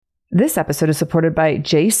This episode is supported by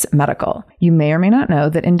Jase Medical. You may or may not know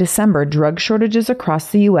that in December, drug shortages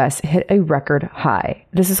across the U.S. hit a record high.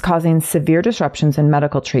 This is causing severe disruptions in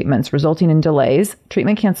medical treatments, resulting in delays,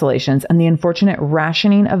 treatment cancellations, and the unfortunate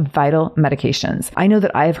rationing of vital medications. I know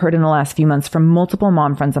that I have heard in the last few months from multiple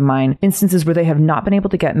mom friends of mine instances where they have not been able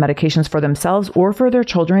to get medications for themselves or for their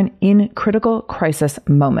children in critical crisis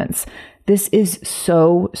moments. This is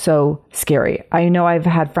so scary. I know I've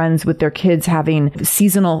had friends with their kids having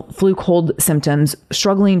seasonal flu cold symptoms,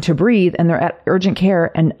 struggling to breathe, and they're at urgent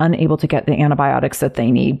care and unable to get the antibiotics that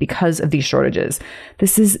they need because of these shortages.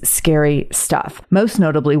 This is scary stuff. Most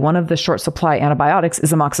notably, one of the short supply antibiotics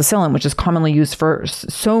is amoxicillin, which is commonly used for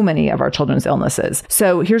so many of our children's illnesses.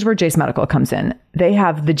 So here's where Jase Medical comes in. They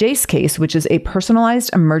have the Jase case, which is a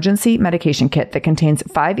personalized emergency medication kit that contains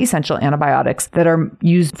 5 essential antibiotics that are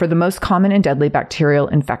used for the most common and deadly bacterial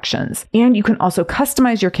infections. And you can also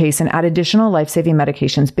customize your case and add additional life-saving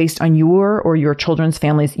medications based on your or your children's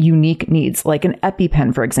family's unique needs, like an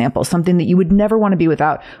EpiPen, for example, something that you would never want to be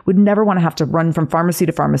without, would never want to have to run from pharmacy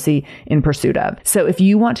to pharmacy in pursuit of. So if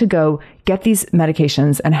you want to go get these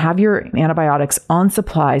medications and have your antibiotics on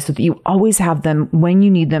supply so that you always have them when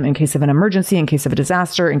you need them in case of an emergency, in case of a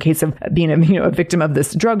disaster, in case of being a victim of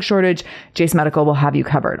this drug shortage, Jase Medical will have you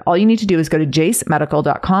covered. All you need to do is go to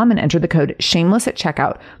jasemedical.com and enter the code shameless at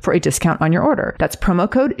checkout for a discount on your order. That's promo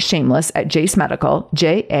code shameless at Jase Medical,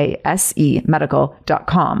 JASE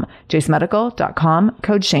medical.com, jasemedical.com,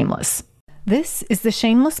 code shameless. This is the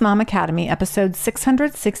Shameless Mom Academy, episode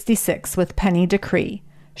 666 with Penny Decree.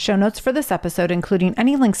 Show notes for this episode, including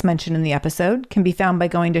any links mentioned in the episode, can be found by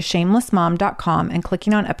going to shamelessmom.com and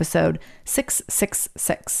clicking on episode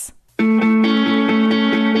 666.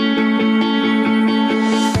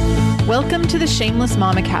 Welcome to the Shameless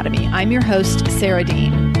Mom Academy. I'm your host, Sarah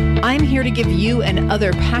Dean. I'm here to give you and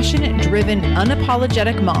other passionate, driven,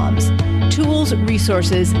 unapologetic moms tools,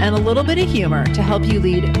 resources, and a little bit of humor to help you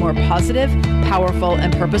lead more positive, powerful,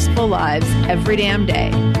 and purposeful lives every damn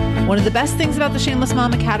day. One of the best things about the Shameless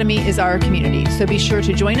Mom Academy is our community, so be sure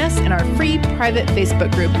to join us in our free private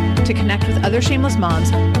Facebook group to connect with other shameless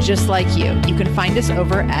moms just like you. You can find us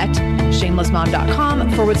over at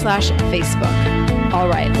shamelessmom.com/Facebook. All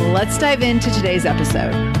right, let's dive into today's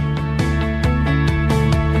episode.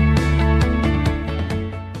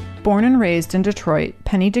 Born and raised in Detroit,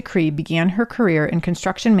 Penny Decree began her career in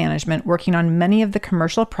construction management, working on many of the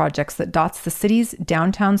commercial projects that dots the city's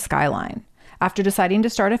downtown skyline. After deciding to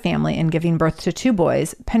start a family and giving birth to 2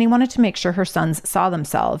 boys, Penny wanted to make sure her sons saw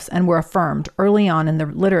themselves and were affirmed early on in the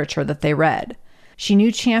literature that they read. She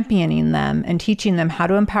knew championing them and teaching them how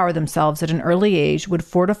to empower themselves at an early age would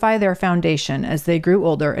fortify their foundation as they grew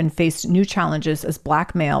older and faced new challenges as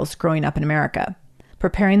Black males growing up in America,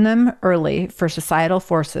 preparing them early for societal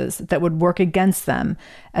forces that would work against them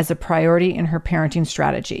as a priority in her parenting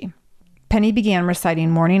strategy. Penny began reciting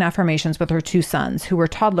morning affirmations with her 2 sons, who were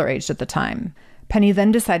toddler-aged at the time. Penny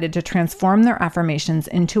then decided to transform their affirmations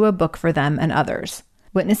into a book for them and others.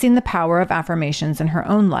 Witnessing the power of affirmations in her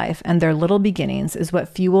own life and their little beginnings is what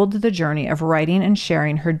fueled the journey of writing and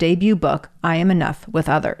sharing her debut book, I Am Enough, with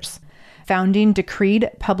others. Founding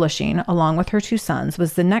Decreed Publishing, along with her 2 sons,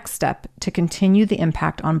 was the next step to continue the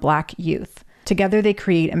impact on Black youth. Together, they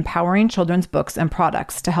create empowering children's books and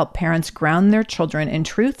products to help parents ground their children in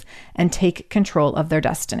truth and take control of their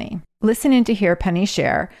destiny. Listen in to hear Penny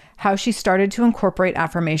share how she started to incorporate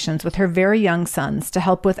affirmations with her very young sons to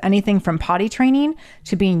help with anything from potty training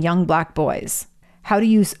to being young Black boys. How to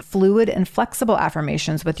use fluid and flexible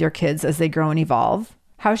affirmations with your kids as they grow and evolve.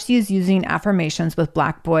 How she is using affirmations with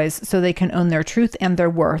Black boys so they can own their truth and their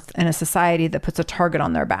worth in a society that puts a target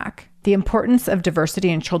on their back. The importance of diversity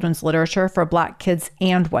in children's literature for Black kids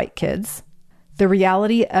and white kids. The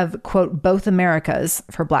reality of, quote, both Americas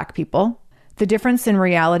for Black people. The difference in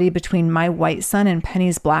reality between my white son and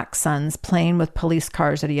Penny's Black sons playing with police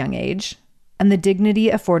cars at a young age. And the dignity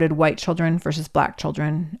afforded white children versus Black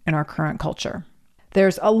children in our current culture.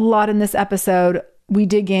 There's a lot in this episode. We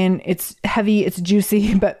dig in, it's heavy, it's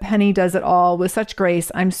juicy, but Penny does it all with such grace.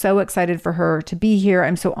 I'm so excited for her to be here.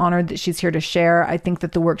 I'm so honored that she's here to share. I think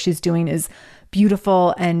that the work she's doing is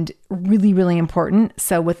beautiful and really, really important.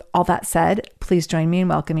 So with all that said, please join me in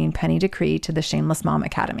welcoming Penny Decree to the Shameless Mom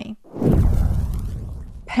Academy.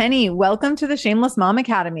 Penny, welcome to the Shameless Mom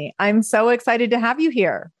Academy. I'm so excited to have you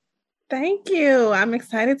here. Thank you. I'm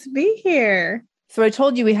excited to be here. So I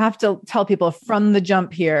told you we have to tell people from the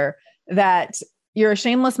jump here that you're a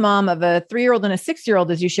shameless mom of a 3-year-old and a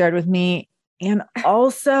 6-year-old, as you shared with me. And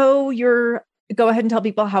also go ahead and tell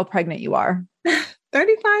people how pregnant you are.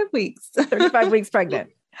 35 weeks. 35 weeks pregnant.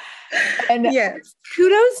 And Yes.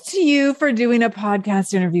 kudos to you for doing a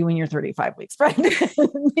podcast interview when you're 35 weeks pregnant,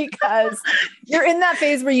 because you're in that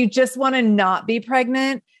phase where you just want to not be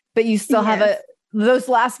pregnant, but you still have those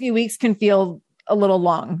last few weeks can feel a little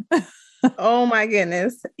long. Oh my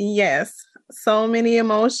goodness. Yes. So many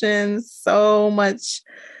emotions, so much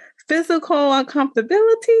physical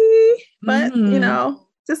uncomfortability, but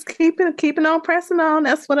just keeping on pressing on.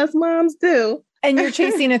 That's what us moms do. And you're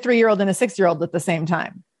chasing a 3-year-old and a 6-year-old at the same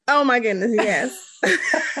time. Oh my goodness, yes.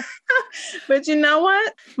 But you know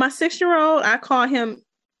what? My 6-year-old, I call him,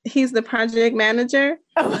 he's the project manager.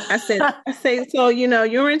 Oh. I say, so,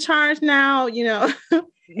 you're in charge now,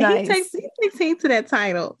 Nice. He takes heed to that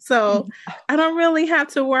title. So I don't really have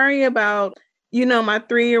to worry about, my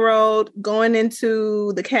 3-year-old going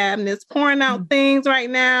into the cabinets, pouring out things right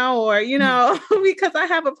now, or, because I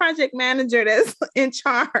have a project manager that's in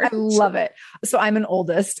charge. I love it. So I'm an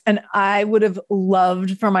oldest, and I would have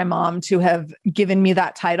loved for my mom to have given me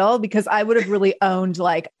that title, because I would have really owned,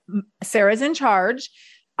 like, Sarah's in charge.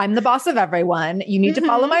 I'm the boss of everyone. You need to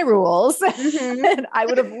follow my rules. And I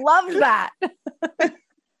would have loved that.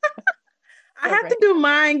 I have to do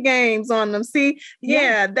mind games on them. See,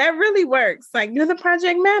 that really works. Like, you're the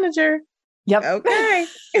project manager. Yep. Okay.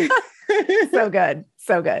 So good.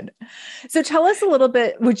 So good. So tell us a little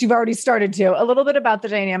bit, which you've already started to, a little bit about the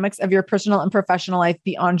dynamics of your personal and professional life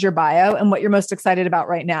beyond your bio and what you're most excited about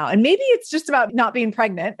right now. And maybe it's just about not being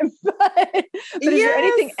pregnant, but is there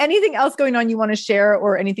anything else going on you want to share,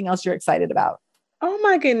 or anything else you're excited about? Oh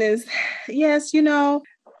my goodness. Yes.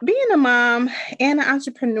 Being a mom and an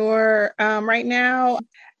entrepreneur right now,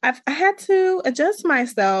 I had to adjust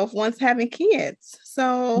myself once having kids.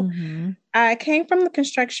 So I came from the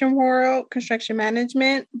construction world, construction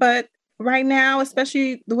management, but right now,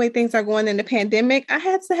 especially the way things are going in the pandemic, I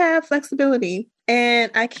had to have flexibility,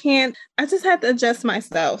 and I just had to adjust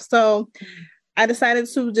myself. So I decided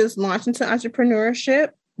to just launch into entrepreneurship.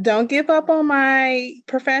 Don't give up on my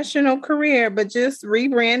professional career, but just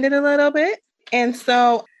rebrand it a little bit. And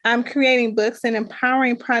so I'm creating books and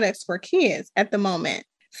empowering products for kids at the moment.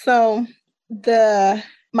 So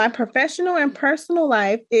my professional and personal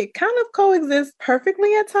life, it kind of coexists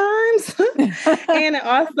perfectly at times. And it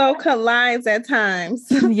also collides at times.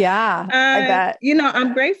 Yeah, I bet.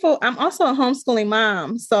 I'm grateful. I'm also a homeschooling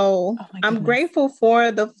mom. So I'm grateful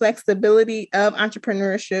for the flexibility of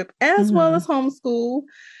entrepreneurship as well as homeschool.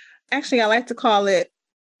 Actually, I like to call it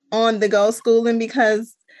on-the-go schooling,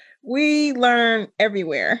 because we learn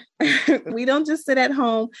everywhere. We don't just sit at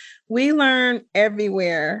home. We learn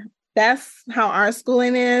everywhere. That's how our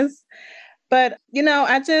schooling is. But,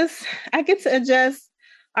 I get to adjust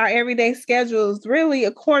our everyday schedules really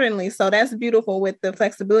accordingly. So that's beautiful with the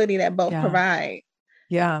flexibility that both provide.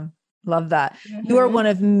 Yeah. Love that. You are one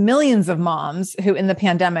of millions of moms who in the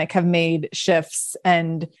pandemic have made shifts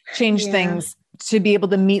and changed things to be able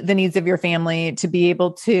to meet the needs of your family, to be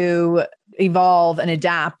able to evolve and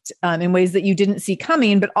adapt in ways that you didn't see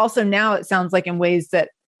coming, but also now it sounds like in ways that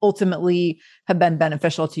ultimately have been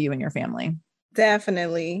beneficial to you and your family.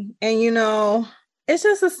 Definitely. And, it's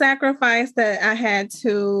just a sacrifice that I had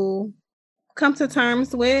to come to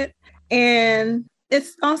terms with. And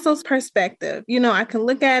it's also perspective. I can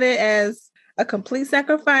look at it as a complete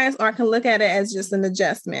sacrifice, or I can look at it as just an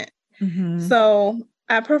adjustment. So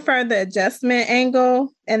I prefer the adjustment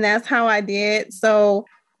angle, and that's how I did. So,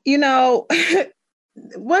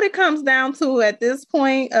 what it comes down to at this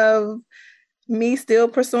point of me still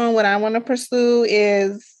pursuing what I want to pursue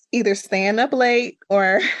is either staying up late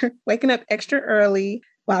or waking up extra early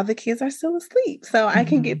while the kids are still asleep, so I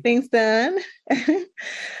can get things done.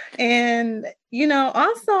 And,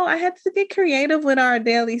 also I had to get creative with our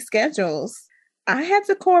daily schedules. I had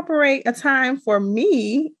to incorporate a time for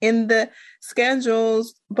me in the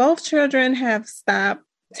schedules. Both children have stopped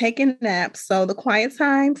taking naps, so the quiet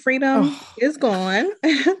time freedom is gone.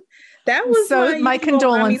 That was so my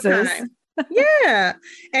condolences. Yeah.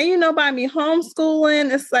 And, by me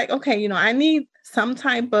homeschooling, it's like, okay, I need some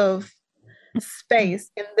type of space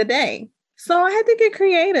in the day. So I had to get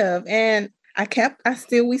creative, and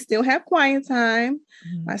we still have quiet time,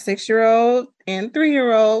 my 6-year-old and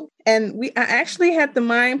 3-year-old. And I actually had to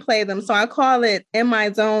mind play them. So I call it in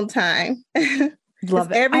my zone time.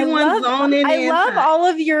 Love it. Everyone's zoning in. I love all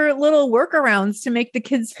of your little workarounds to make the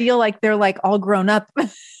kids feel like they're like all grown up.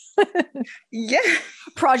 Yeah.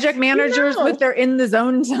 Project managers with their in the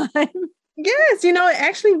zone time. Yes. It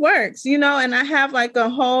actually works, and I have like I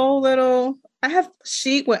have a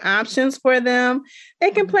sheet with options for them.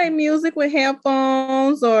 They can play music with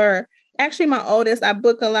headphones, or actually my oldest, I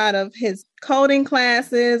book a lot of his coding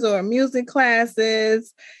classes or music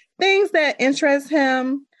classes. things that interest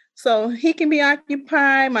him so he can be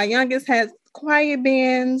occupied. My youngest has quiet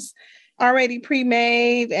bins already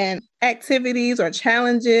pre-made and activities or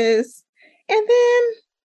challenges. And then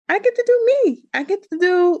I get to do me. I get to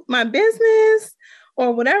do my business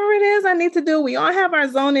or whatever it is I need to do. We all have our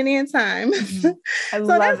zoning in time. I So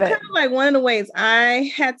love that's it. kind of like one of the ways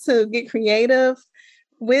I had to get creative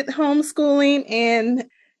with homeschooling and,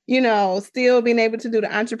 still being able to do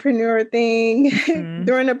the entrepreneur thing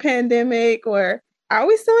during the pandemic. Or are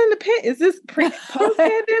we still in the pit? Is this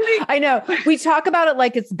post-pandemic? I know. We talk about it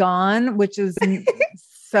like it's gone, which is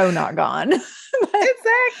so not gone.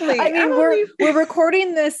 Exactly. I mean, we're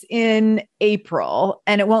recording this in April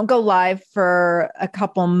and it won't go live for a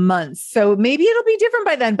couple months. So maybe it'll be different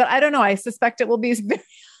by then, but I don't know. I suspect it will be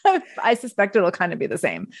I suspect it'll kind of be the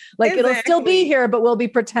same. Like It'll still be here, but we'll be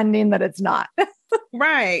pretending that it's not.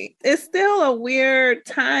 Right. It's still a weird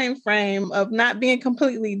time frame of not being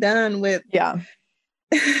completely done with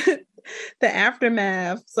the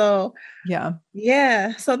aftermath. So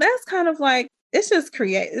yeah. So that's kind of like, it's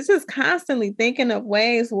just constantly thinking of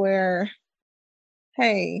ways where,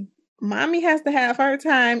 hey, mommy has to have her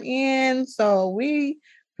time in. So we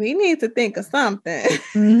need to think of something.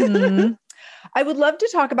 Mm-hmm. I would love to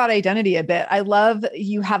talk about identity a bit. I love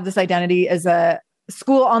you have this identity as a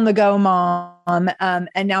school on the go mom, and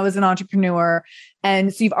now as an entrepreneur.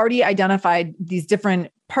 And so you've already identified these different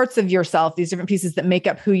parts of yourself, these different pieces that make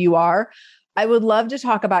up who you are. I would love to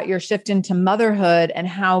talk about your shift into motherhood and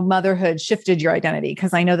how motherhood shifted your identity,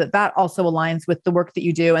 because I know that also aligns with the work that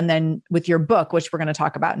you do and then with your book, which we're going to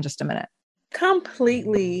talk about in just a minute.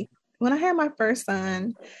 Completely. When I had my first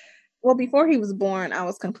son, well, before he was born, I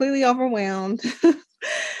was completely overwhelmed.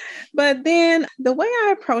 But then the way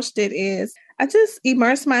I approached it is I just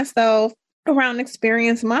immersed myself around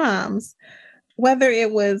experienced moms, whether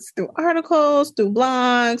it was through articles, through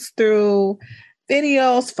blogs, through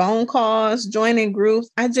videos, phone calls, joining groups.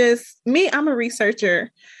 I'm a researcher.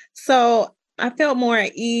 So I felt more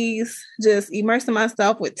at ease, just immersing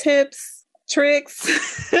myself with tips,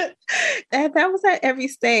 tricks. that was at every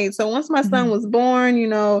stage. So once my son was born, you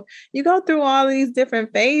go through all these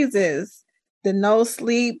different phases, the no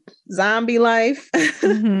sleep, zombie life,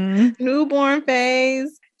 newborn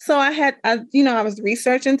phase. So I was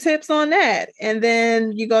researching tips on that. And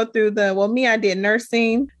then you go through I did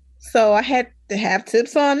nursing. So I had to have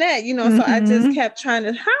tips on that, so I just kept trying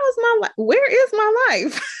to, how is my life? Where is my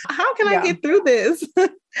life? How can I get through this?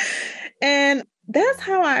 And that's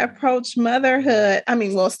how I approach motherhood. I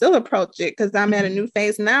mean, still approach it because I'm at a new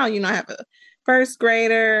phase now. I have a first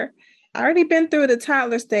grader. I already been through the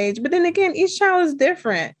toddler stage, but then again, each child is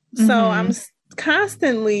different. So I'm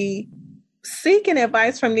constantly seeking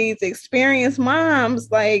advice from these experienced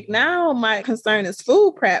moms. Like now my concern is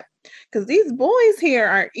food prep. Because these boys here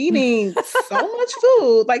are eating so much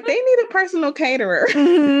food. Like they need a personal caterer.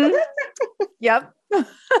 Yep.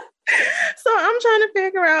 So I'm trying to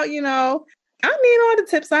figure out, I need all the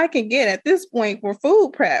tips I can get at this point for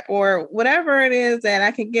food prep or whatever it is that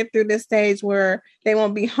I can get through this stage where they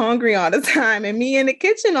won't be hungry all the time and me in the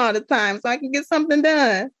kitchen all the time so I can get something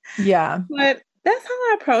done. Yeah. But that's how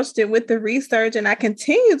I approached it with the research, and I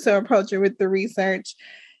continue to approach it with the research.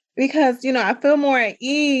 Because, I feel more at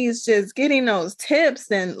ease just getting those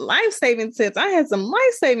tips and life-saving tips. I had some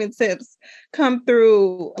life-saving tips come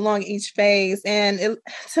through along each phase. And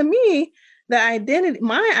to me,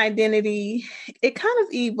 my identity, it kind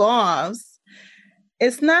of evolves.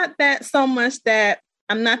 It's not that so much that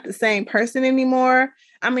I'm not the same person anymore.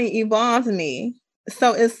 It evolves me.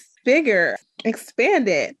 So it's bigger,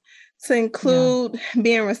 expanded to include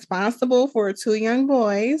being responsible for 2 young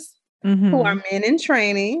boys. Who are men in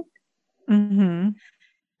training. And,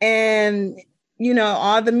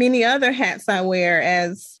 all the many other hats I wear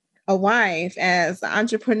as a wife, as an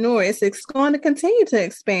entrepreneur. It's going to continue to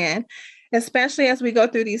expand, especially as we go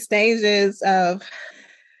through these stages of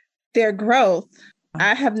their growth.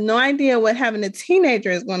 I have no idea what having a teenager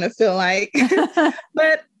is going to feel like,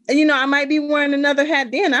 but, I might be wearing another hat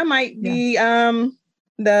then. I might be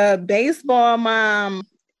the baseball mom.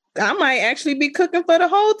 I might actually be cooking for the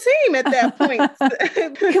whole team at that point.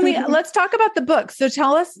 Let's talk about the book. So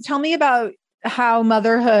tell me about how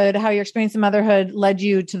your experience in motherhood led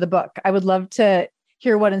you to the book. I would love to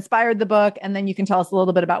hear what inspired the book. And then you can tell us a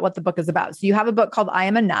little bit about what the book is about. So you have a book called I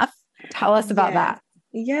Am Enough. Tell us about that.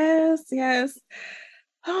 Yes.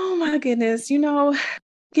 Oh my goodness.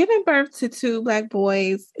 Giving birth to 2 Black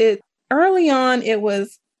boys, early on, it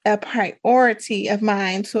was a priority of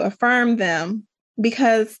mine to affirm them,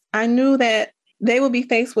 because I knew that they would be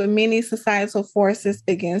faced with many societal forces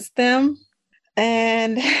against them.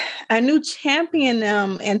 And I knew championing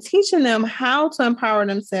them and teaching them how to empower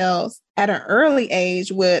themselves at an early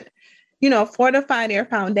age would, fortify their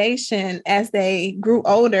foundation as they grew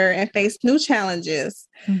older and faced new challenges.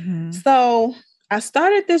 Mm-hmm. So I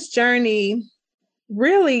started this journey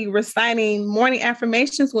really reciting morning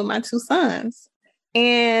affirmations with my 2 sons.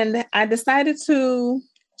 And I decided to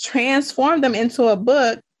transform them into a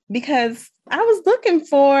book because I was looking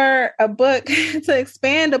for a book to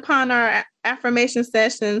expand upon our affirmation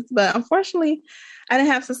sessions. But unfortunately, I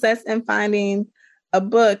didn't have success in finding a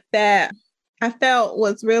book that I felt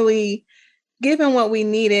was really giving what we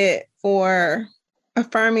needed for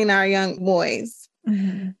affirming our young boys.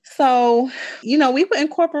 Mm-hmm. So, we would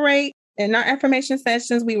incorporate in our affirmation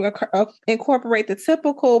sessions, we would incorporate the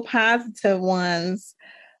typical positive ones,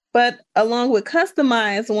 but along with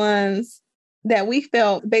customized ones that we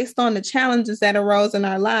felt based on the challenges that arose in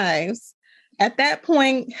our lives. At that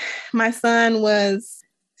point, my son was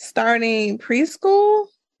starting preschool.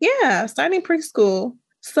 Yeah, starting preschool.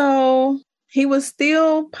 So he was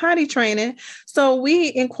still potty training. So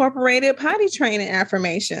we incorporated potty training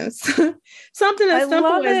affirmations. Something as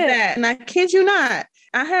simple as that. And I kid you not,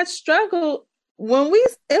 I had struggled it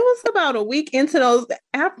was about a week into those,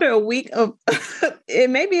 after a week of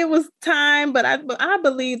maybe it was time, but I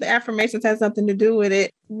believe the affirmations had something to do with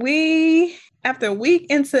it. After a week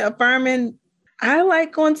into affirming, I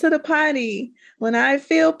like going to the potty. When I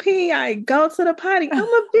feel pee, I go to the potty. I'm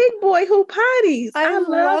a big boy who potties. I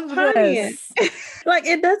love pottying. Like,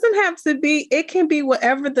 it doesn't have to be, it can be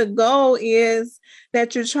whatever the goal is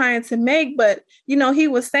that you're trying to make. But, he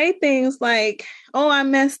would say things like, oh, I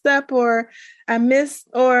messed up, or I missed,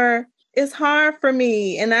 or it's hard for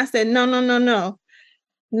me. And I said, no.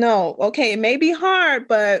 Okay, it may be hard,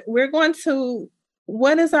 but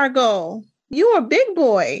what is our goal? You're a big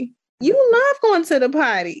boy. You love going to the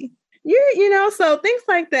potty. So things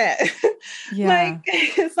like that. Yeah.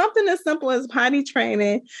 Like something as simple as potty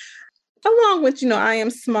training, along with, I am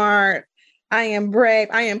smart, I am brave,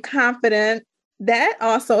 I am confident. That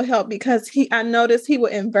also helped because I noticed he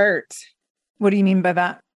would invert. What do you mean by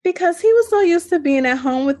that? Because he was so used to being at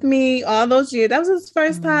home with me all those years. That was his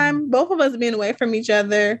first time, both of us being away from each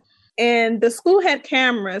other. And the school had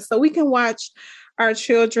cameras, so we can watch our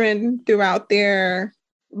children throughout their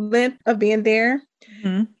length of being there.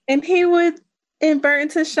 Mm-hmm. And he would invert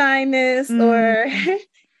into shyness, or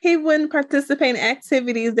he wouldn't participate in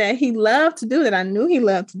activities that he loved to do, that I knew he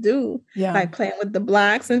loved to do, like playing with the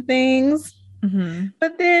blocks and things. Mm-hmm.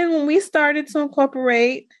 But then when we started to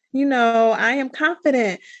incorporate, I am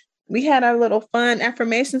confident. We had our little fun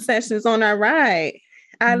affirmation sessions on our ride.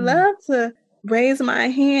 I love to raise my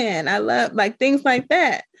hand. I love things like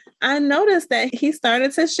that. I noticed that he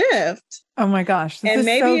started to shift. Oh my gosh. And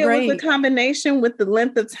maybe it was a combination with the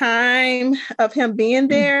length of time of him being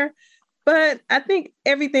there. But I think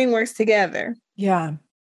everything works together. Yeah.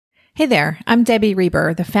 Hey there, I'm Debbie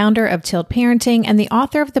Reber, the founder of Tilt Parenting and the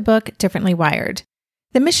author of the book Differently Wired.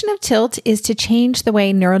 The mission of Tilt is to change the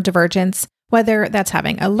way neurodivergence, whether that's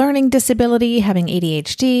having a learning disability, having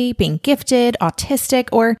ADHD, being gifted, autistic,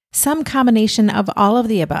 or some combination of all of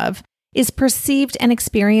the above, is perceived and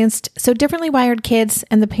experienced so differently wired kids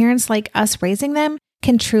and the parents like us raising them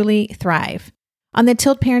can truly thrive. On the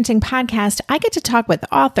Tilt Parenting podcast, I get to talk with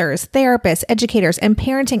authors, therapists, educators, and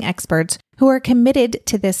parenting experts who are committed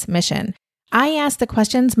to this mission. I ask the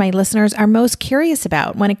questions my listeners are most curious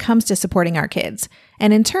about when it comes to supporting our kids.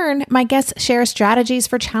 And in turn, my guests share strategies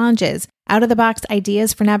for challenges, out-of-the-box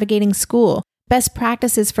ideas for navigating school, best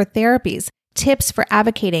practices for therapies, tips for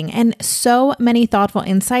advocating, and so many thoughtful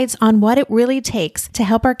insights on what it really takes to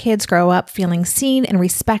help our kids grow up feeling seen and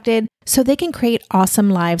respected so they can create awesome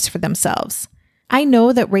lives for themselves. I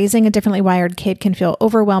know that raising a differently wired kid can feel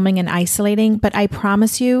overwhelming and isolating, but I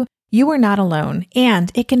promise you, you are not alone,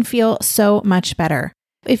 and it can feel so much better.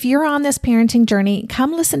 If you're on this parenting journey,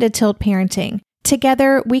 come listen to Tilt Parenting.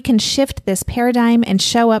 Together, we can shift this paradigm and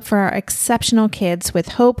show up for our exceptional kids with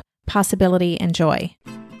hope, possibility, and joy.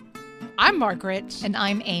 I'm Margaret. And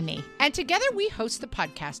I'm Amy. And together we host the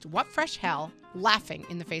podcast, What Fresh Hell? Laughing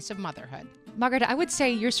in the Face of Motherhood. Margaret, I would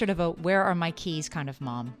say you're sort of a where are my keys kind of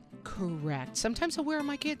mom. Correct. Sometimes a where are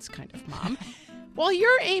my kids kind of mom. Well,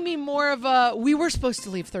 you're, Amy, more of a we were supposed to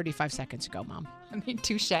leave 35 seconds ago, mom. I mean,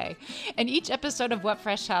 touche. In each episode of What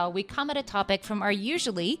Fresh Hell, we come at a topic from our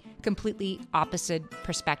usually completely opposite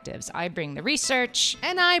perspectives. I bring the research.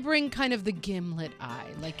 And I bring kind of the gimlet eye.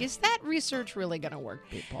 Like, is that research really going to work,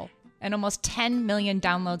 people? And almost 10 million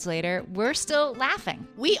downloads later, we're still laughing.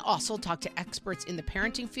 We also talk to experts in the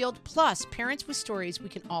parenting field, plus parents with stories we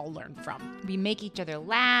can all learn from. We make each other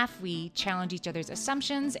laugh, we challenge each other's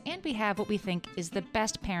assumptions, and we have what we think is the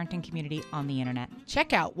best parenting community on the internet.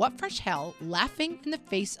 Check out What Fresh Hell, Laughing in the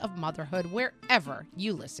Face of Motherhood, wherever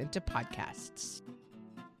you listen to podcasts.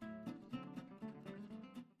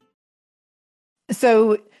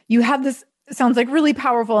 So you have this, sounds like really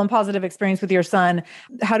powerful and positive experience with your son.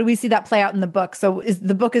 How do we see that play out in the book? So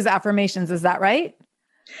the book is Affirmations, is that right?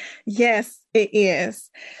 Yes, it is.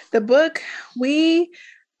 The book,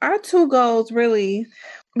 our two goals really,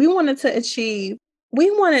 we wanted to achieve,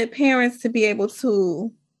 we wanted parents to be able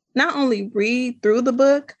to not only read through the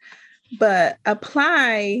book, but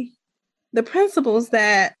apply the principles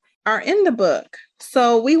that are in the book.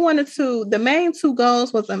 So we wanted to, the main two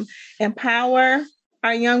goals was empower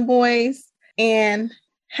our young boys and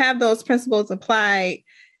have those principles applied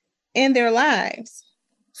in their lives.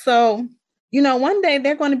 So, one day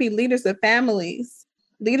they're going to be leaders of families,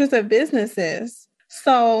 leaders of businesses.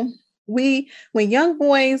 So when young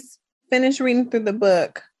boys finish reading through the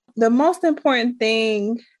book, the most important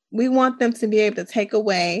thing we want them to be able to take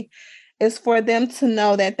away is for them to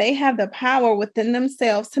know that they have the power within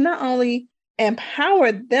themselves to not only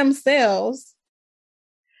empower themselves,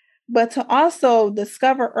 but to also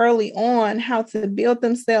discover early on how to build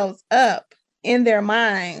themselves up in their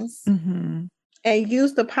minds and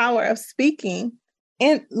use the power of speaking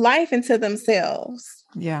in life into themselves.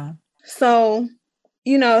 Yeah. So,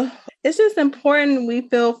 it's just important, we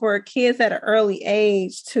feel, for kids at an early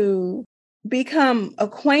age to become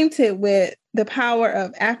acquainted with the power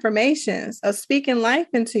of affirmations, of speaking life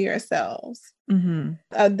into yourselves,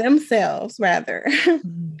 of themselves, rather.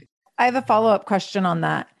 I have a follow-up question on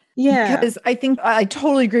that. Yeah. Because I think I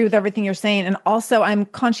totally agree with everything you're saying. And also I'm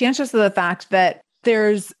conscientious of the fact that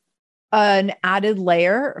there's an added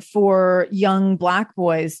layer for young Black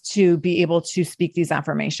boys to be able to speak these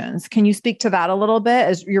affirmations. Can you speak to that a little bit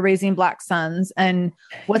as you're raising Black sons, and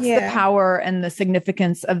what's the power and the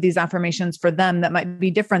significance of these affirmations for them that might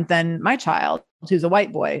be different than my child who's a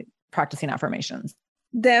white boy practicing affirmations?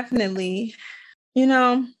 Definitely.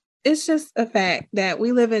 It's just a fact that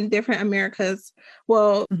we live in different Americas.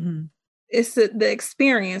 Well, it's the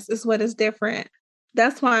experience is what is different.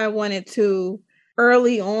 That's why I wanted to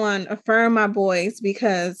early on affirm my boys,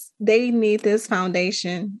 because they need this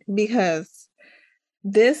foundation, because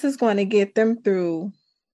this is going to get them through.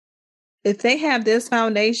 If they have this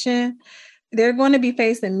foundation, they're going to be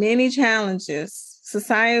facing many challenges,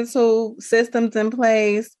 societal systems in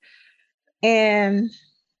place, and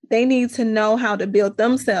they need to know how to build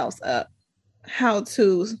themselves up, how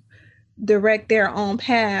to direct their own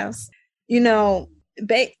paths.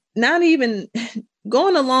 They not even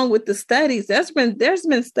going along with the studies. There's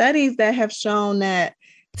been studies that have shown that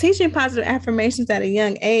teaching positive affirmations at a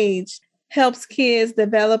young age helps kids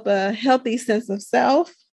develop a healthy sense of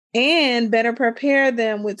self and better prepare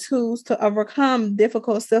them with tools to overcome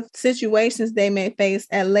difficult situations they may face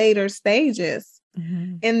at later stages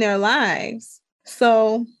in their lives.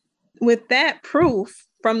 So with that proof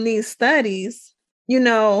from these studies,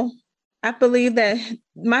 I believe that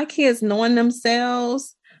my kids knowing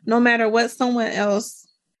themselves, no matter what someone else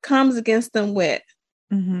comes against them with,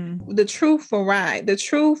 the truth will ride. The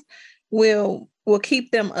truth will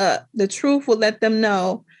keep them up. The truth will let them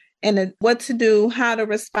know and what to do, how to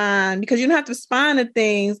respond, because you don't have to respond to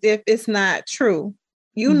things if it's not true.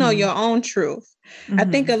 You know your own truth. I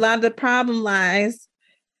think a lot of the problem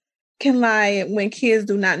can lie when kids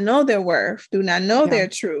do not know their worth, do not know their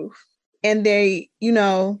truth, and they,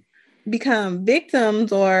 become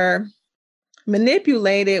victims or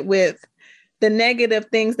manipulated with the negative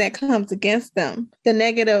things that comes against them, the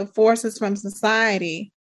negative forces from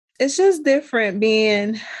society. It's just different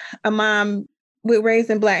being a mom with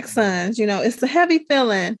raising Black sons. It's a heavy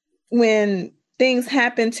feeling when things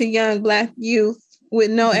happen to young Black youth with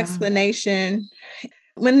no explanation,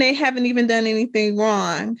 when they haven't even done anything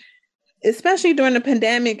wrong. Especially during the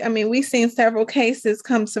pandemic. I mean, we've seen several cases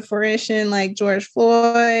come to fruition, like George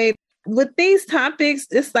Floyd. With these topics,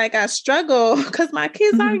 it's like I struggle because my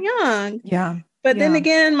kids are young. Yeah. But then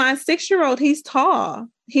again, my 6-year-old, he's tall.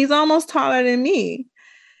 He's almost taller than me.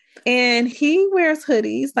 And he wears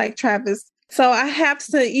hoodies like Travis. So I have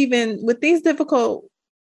to, even with these difficult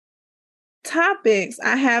topics,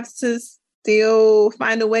 I have to still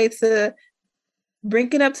find a way to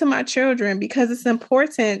bring it up to my children, because it's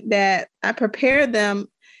important that I prepare them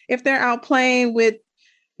if they're out playing with,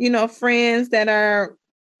 friends that are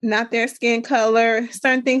not their skin color,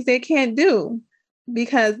 certain things they can't do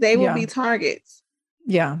because they will be targets.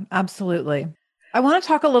 Yeah, absolutely. I want to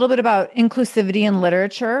talk a little bit about inclusivity in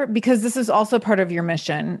literature because this is also part of your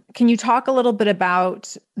mission. Can you talk a little bit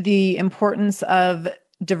about the importance of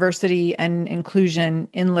diversity and inclusion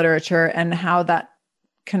in literature and how that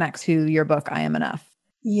connects to your book, I Am Enough?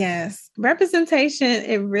 Yes. Representation,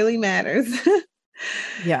 it really matters.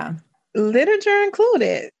 Yeah. Literature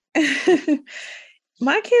included.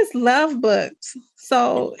 My kids love books.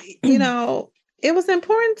 So, it was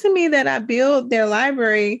important to me that I build their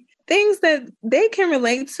library things that they can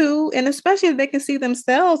relate to, and especially they can see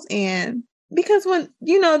themselves in. Because when,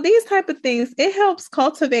 these type of things, it helps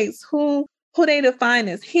cultivates who they define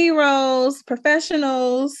as heroes,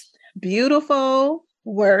 professionals, beautiful,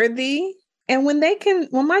 worthy. And when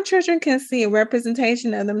my children can see a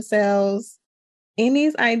representation of themselves in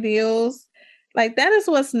these ideals, like that is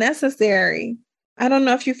what's necessary. I don't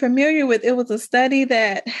know if you're familiar with, it was a study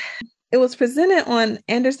that it was presented on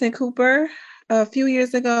Anderson Cooper a few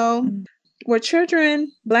years ago, where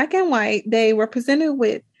children, Black and white, they were presented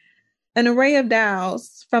with an array of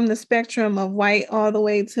dials from the spectrum of white all the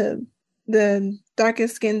way to the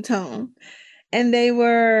darkest skin tone. And they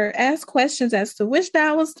were asked questions as to which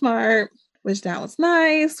dial was smart, which dial was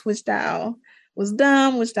nice, which dial was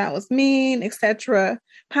dumb, which dial was mean, etc.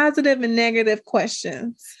 Positive and negative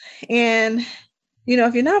questions. And,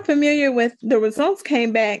 if you're not familiar with the results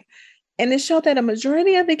came back, and it showed that a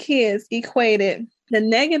majority of the kids equated the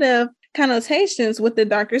negative connotations with the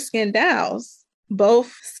darker skin dials.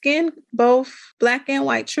 Both Black and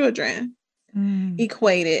white children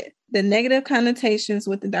equated the negative connotations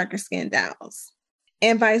with the darker skin dials,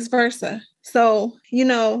 and vice versa. So,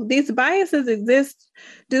 these biases exist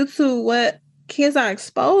due to what kids are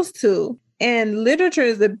exposed to. And literature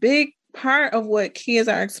is a big part of what kids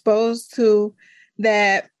are exposed to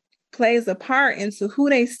that plays a part into who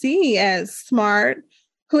they see as smart,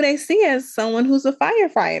 who they see as someone who's a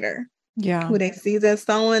firefighter, who they see as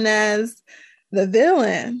someone as the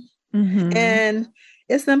villain. Mm-hmm. And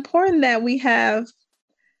it's important that we have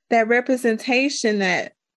that representation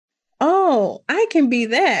that, oh, I can be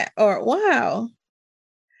that, or wow,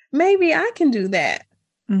 maybe I can do that.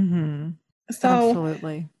 Mm-hmm. So,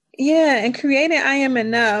 absolutely. Yeah, and creating I Am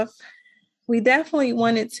Enough, we definitely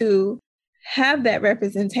wanted to have that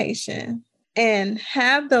representation and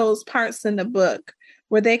have those parts in the book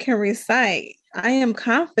where they can recite, I am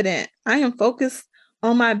confident, I am focused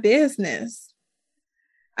on my business,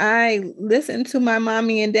 I listen to my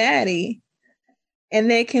mommy and daddy, and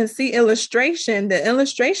they can see illustration. The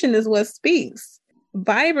illustration is what speaks.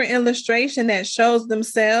 Vibrant illustration that shows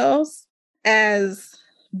themselves as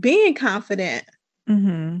being confident,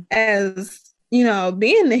 as,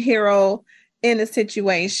 being the hero in a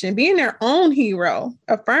situation, being their own hero,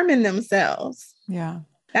 affirming themselves. Yeah.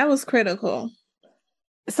 That was critical.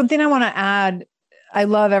 Something I want to add, I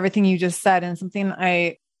love everything you just said, and something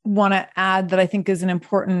I want to add that I think is an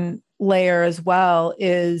important layer as well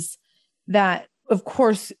is that, of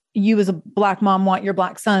course, you as a Black mom want your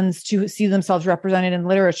Black sons to see themselves represented in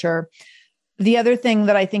literature. The other thing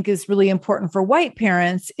that I think is really important for white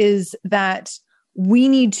parents is that we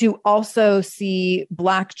need to also see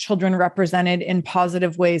Black children represented in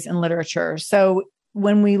positive ways in literature. So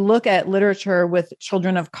when we look at literature with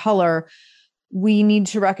children of color, we need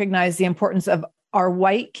to recognize the importance of our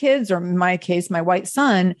white kids, or in my case, my white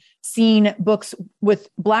son, seeing books with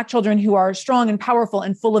Black children who are strong and powerful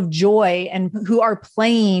and full of joy and who are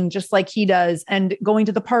playing just like he does and going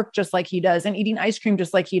to the park just like he does and eating ice cream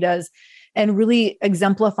just like he does, and really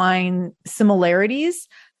exemplifying similarities.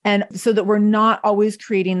 And so that we're not always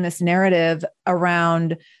creating this narrative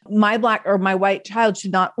around my Black or my white child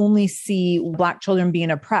should not only see Black children being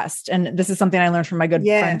oppressed. And this is something I learned from my good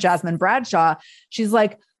friend, Jasmine Bradshaw. She's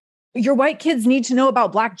like, your white kids need to know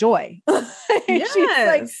about Black joy.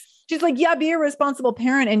 Yes. She's like, yeah, be a responsible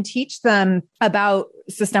parent and teach them about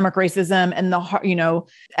systemic racism and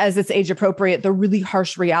as it's age appropriate, the really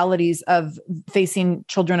harsh realities of facing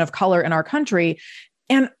children of color in our country.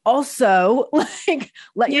 And also,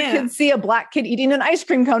 let your kids see a Black kid eating an ice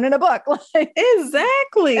cream cone in a book.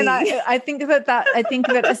 Exactly. And I think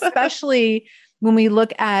that especially when we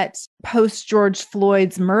look at post George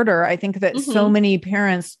Floyd's murder, I think that so many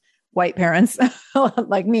parents, white parents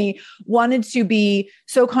like me, wanted to be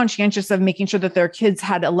so conscientious of making sure that their kids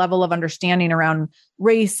had a level of understanding around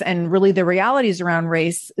race and really the realities around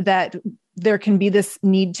race, that there can be this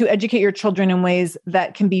need to educate your children in ways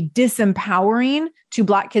that can be disempowering to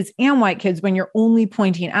Black kids and white kids when you're only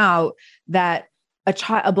pointing out that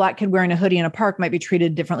a Black kid wearing a hoodie in a park might be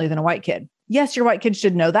treated differently than a white kid. Yes, your white kids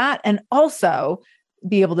should know that. And also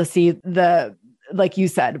be able to see the like you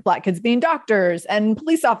said, Black kids being doctors and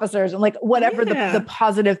police officers and like whatever the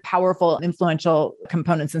positive, powerful, influential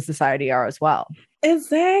components in society are as well.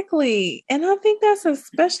 Exactly. And I think that's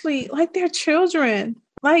especially like their children.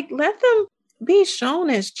 Like, let them be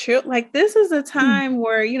shown as children. Like, this is a time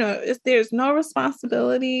where, there's no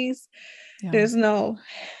responsibilities. Yeah. There's no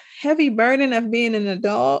heavy burden of being an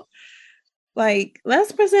adult. Like,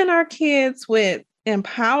 let's present our kids with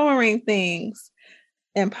empowering things,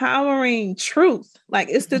 empowering truth. Like,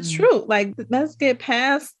 it's the truth. Like, let's get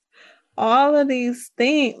past all of these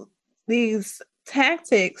things, these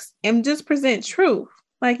tactics, and just present truth.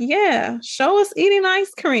 Like, yeah, show us eating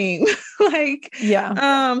ice cream.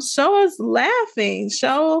 Show us laughing.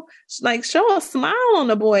 Show a smile on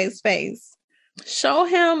the boy's face. Show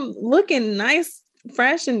him looking nice,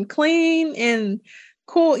 fresh, and clean, and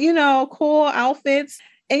cool, cool outfits.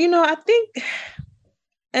 And, I think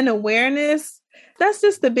an awareness, that's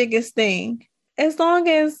just the biggest thing. As long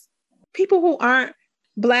as people who aren't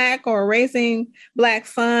Black or raising Black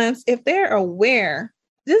sons, if they're aware,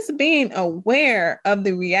 just being aware of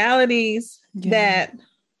the realities that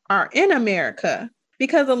are in America.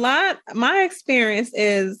 Because my experience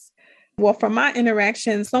is, well, from my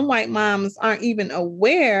interactions, some white moms aren't even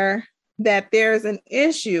aware that there's an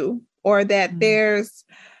issue or that there's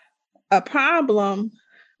a problem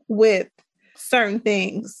with certain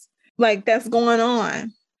things like that's going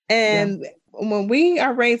on. And when we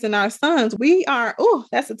are raising our sons, we are,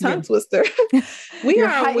 that's a tongue twister. You're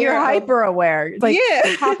hyper aware. Like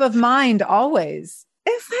top of mind always.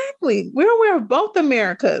 Exactly. We're aware of both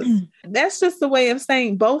Americas. That's just the way of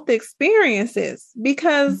saying both experiences,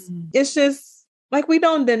 because it's just like, we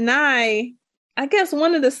don't deny. I guess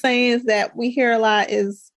one of the sayings that we hear a lot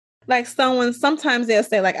is like, sometimes they'll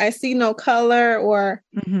say like, I see no color, or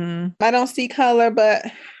I don't see color, but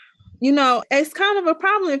it's kind of a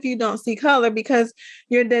problem if you don't see color, because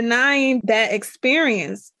you're denying that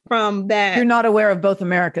experience from that. You're not aware of both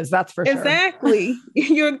Americas. That's for sure. Exactly.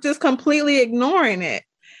 You're just completely ignoring it.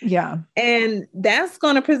 Yeah. And that's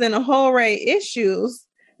going to present a whole array of issues,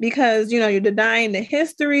 because, you're denying the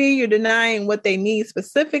history, you're denying what they need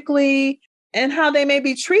specifically, and how they may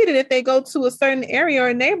be treated if they go to a certain area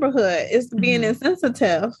or neighborhood. It's being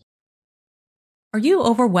insensitive. Are you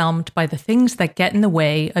overwhelmed by the things that get in the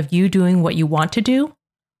way of you doing what you want to do?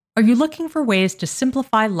 Are you looking for ways to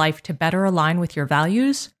simplify life to better align with your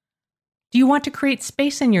values? Do you want to create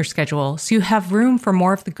space in your schedule so you have room for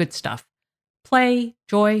more of the good stuff? Play,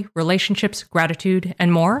 joy, relationships, gratitude,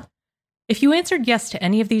 and more? If you answered yes to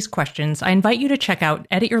any of these questions, I invite you to check out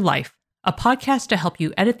Edit Your Life, a podcast to help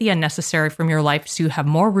you edit the unnecessary from your life so you have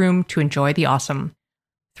more room to enjoy the awesome.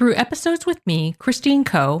 Through episodes with me, Christine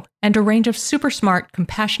Coe, and a range of super smart,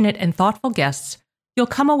 compassionate, and thoughtful guests, you'll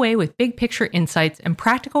come away with big picture insights and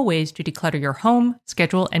practical ways to declutter your home,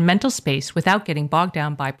 schedule, and mental space without getting bogged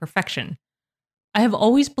down by perfection. I have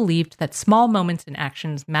always believed that small moments and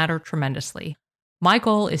actions matter tremendously. My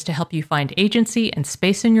goal is to help you find agency and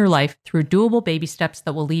space in your life through doable baby steps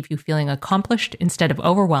that will leave you feeling accomplished instead of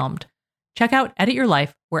overwhelmed. Check out Edit Your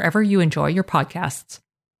Life wherever you enjoy your podcasts.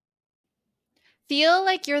 Feel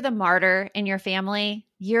like you're the martyr in your family?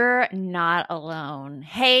 You're not alone.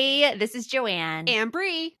 Hey, this is Joanne. And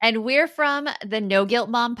Bree. And we're from the No Guilt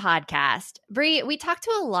Mom podcast. Bree, we talk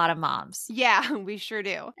to a lot of moms. Yeah, we sure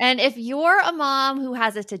do. And if you're a mom who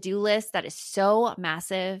has a to-do list that is so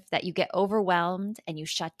massive that you get overwhelmed and you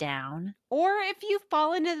shut down, or if you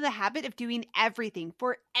fall into the habit of doing everything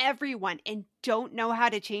for everyone and don't know how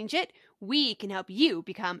to change it, we can help you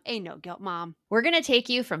become a no-guilt mom. We're going to take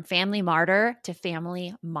you from family martyr to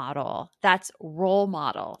family model. That's role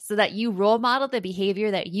model, so that you role model the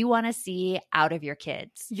behavior that you want to see out of your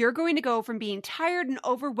kids. You're going to go from being tired and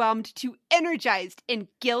overwhelmed to energized and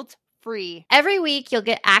guilt-free. Every week, you'll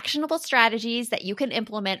get actionable strategies that you can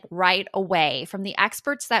implement right away from the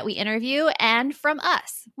experts that we interview and from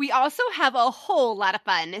us. We also have a whole lot of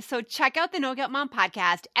fun, so check out the No Guilt Mom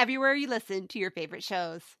podcast everywhere you listen to your favorite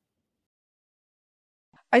shows.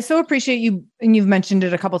 I so appreciate you, and you've mentioned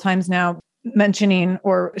it a couple times now, mentioning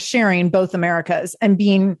or sharing both Americas and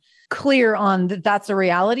being clear on that that's a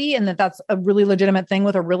reality and that that's a really legitimate thing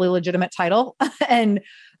with a really legitimate title. And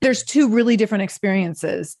there's two really different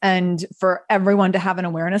experiences. And for everyone to have an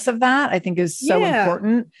awareness of that, I think is so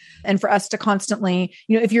important. And for us to constantly,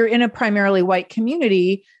 if you're in a primarily white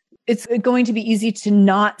community, it's going to be easy to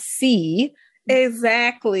not see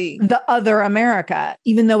exactly the other America,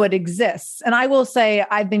 even though it exists. And I will say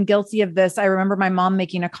I've been guilty of this. I remember my mom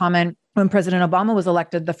making a comment when President Obama was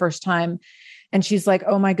elected the first time. And she's like,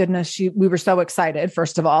 oh my goodness, we were so excited,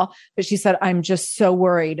 first of all. But she said, I'm just so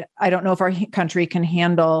worried. I don't know if our country can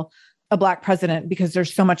handle a Black president because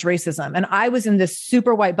there's so much racism. And I was in this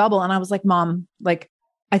super white bubble and I was like, Mom, like,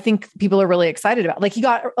 I think people are really excited about, like, he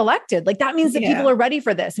got elected. Like, that means that people are ready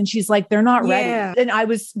for this. And she's like, they're not ready. And I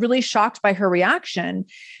was really shocked by her reaction.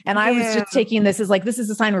 And I was just taking this as like, this is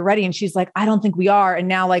a sign we're ready. And she's like, I don't think we are. And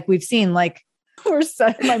now, like, we've seen, like,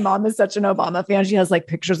 my mom is such an Obama fan. She has like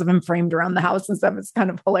pictures of him framed around the house and stuff. It's kind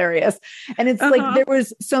of hilarious. And it's like, there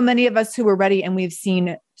was so many of us who were ready, and we've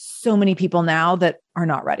seen so many people now that are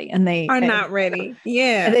not ready, and they are not ready.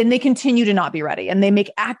 Yeah. And they continue to not be ready, and they make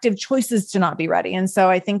active choices to not be ready. And so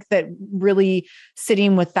I think that really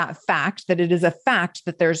sitting with that fact, that it is a fact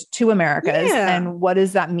that there's two Americas, and what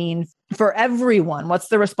does that mean for everyone? What's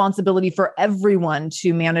the responsibility for everyone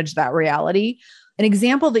to manage that reality? An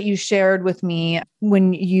example that you shared with me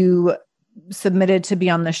when you submitted to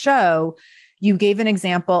be on the show, you gave an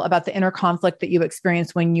example about the inner conflict that you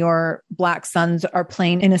experience when your Black sons are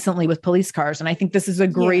playing innocently with police cars. And I think this is a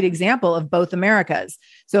great example of both Americas.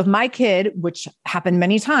 So if my kid, which happened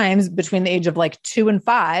many times between the age of like 2 and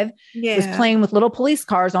 5, was playing with little police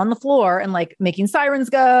cars on the floor and like making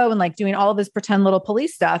sirens go and like doing all of this pretend little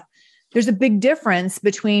police stuff, there's a big difference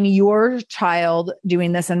between your child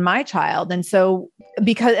doing this and my child. And so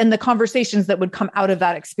and the conversations that would come out of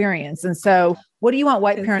that experience. And so what do you want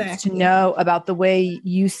white parents to know about the way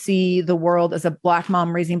you see the world as a Black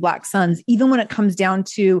mom raising Black sons, even when it comes down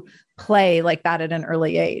to play like that at an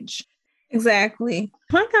early age? Exactly.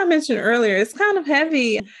 Like I mentioned earlier, it's kind of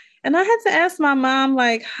heavy. And I had to ask my mom,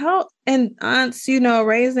 like, how, and aunts,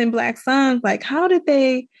 raising Black sons, like, how did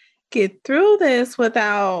they get through this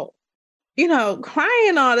without,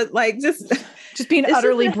 crying on it, like just being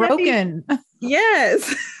utterly broken.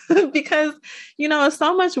 Yes. Because, it's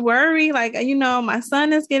so much worry. Like, my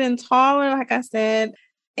son is getting taller, like I said.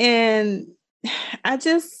 And I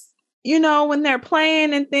just, when they're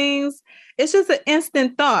playing and things, it's just an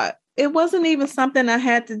instant thought. It wasn't even something I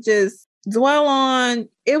had to just dwell on.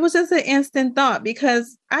 It was just an instant thought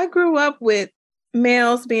because I grew up with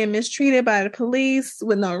males being mistreated by the police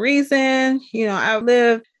with no reason.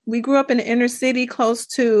 We grew up in the inner city close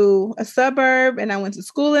to a suburb, and I went to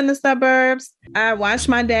school in the suburbs. I watched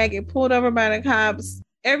my dad get pulled over by the cops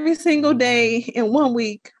every single day in 1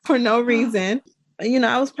 week for no reason.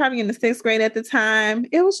 I was probably in the 6th grade at the time.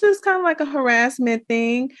 It was just kind of like a harassment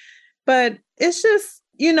thing. But it's just,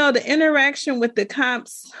 the interaction with the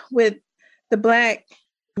cops, with the Black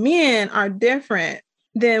men are different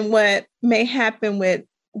than what may happen with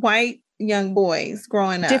white young boys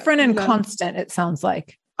growing up. Different and constant, it sounds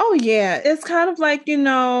like. Oh, yeah. It's kind of like,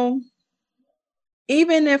 even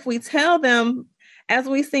if we tell them, as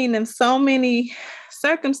we've seen in so many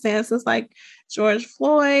circumstances, like George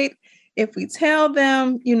Floyd, if we tell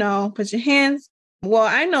them, put your hands, well,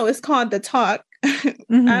 I know it's called the talk.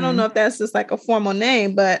 Mm-hmm. I don't know if that's just like a formal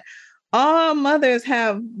name, but all mothers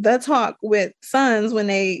have the talk with sons when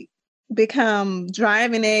they become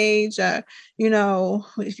driving age, if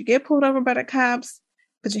you get pulled over by the cops,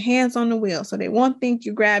 put your hands on the wheel so they won't think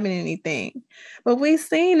you're grabbing anything. But we've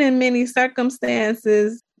seen in many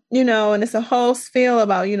circumstances, and it's a whole spiel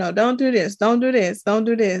about, don't do this, don't do this, don't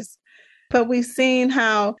do this. But we've seen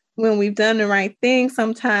how when we've done the right thing,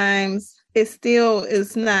 sometimes it still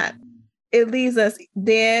is not, it leaves us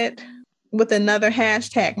dead with another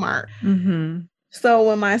hashtag mark. Mm-hmm. So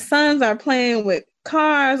when my sons are playing with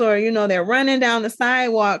cars or, they're running down the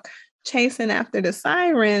sidewalk, chasing after the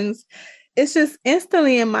sirens, it's just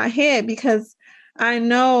instantly in my head because I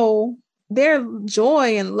know their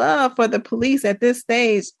joy and love for the police at this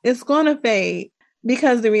stage is going to fade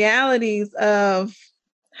because the realities of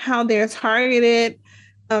how they're targeted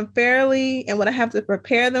unfairly and what I have to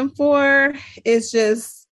prepare them for is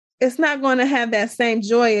just, it's not going to have that same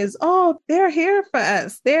joy as, oh, they're here for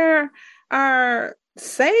us. They're our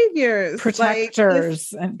saviors,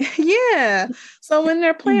 protectors. Yeah. So when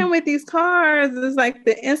they're playing with these cars, it's like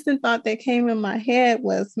the instant thought that came in my head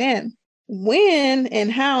was, man, when and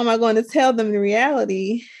how am I going to tell them the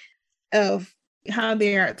reality of how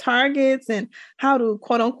they are targets and how to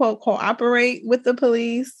quote unquote cooperate with the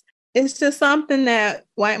police? It's just something that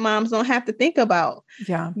white moms don't have to think about.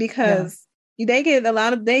 Yeah. Because they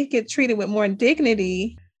get treated with more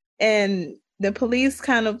dignity, and the police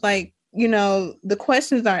kind of like, the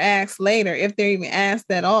questions are asked later, if they're even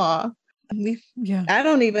asked at all. I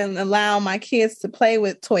don't even allow my kids to play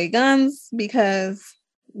with toy guns because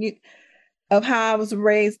of how I was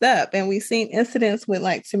raised up. And we've seen incidents with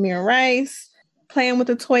like Tamir Rice playing with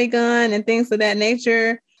a toy gun and things of that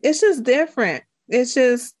nature. It's just different. It's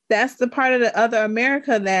just, that's the part of the other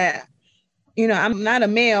America that, I'm not a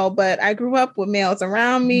male, but I grew up with males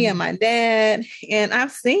around me and my dad, and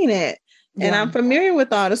I've seen it. And I'm familiar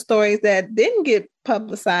with all the stories that didn't get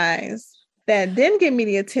publicized, that didn't get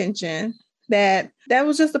media attention, that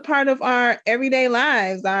was just a part of our everyday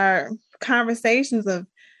lives, our conversations of,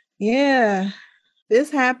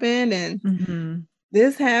 this happened and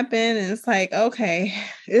this happened. And it's like, okay,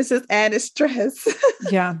 it's just added stress.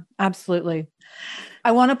 Yeah, absolutely.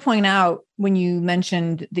 I want to point out when you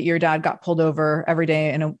mentioned that your dad got pulled over every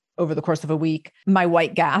day over the course of a week, my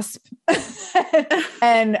white gasp.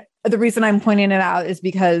 And the reason I'm pointing it out is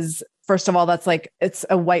because, first of all, that's like, it's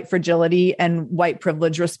a white fragility and white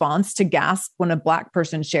privilege response to gasp when a Black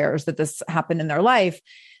person shares that this happened in their life.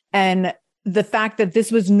 And the fact that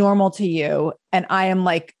this was normal to you, and I am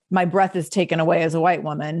like, my breath is taken away as a white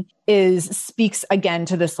woman, speaks again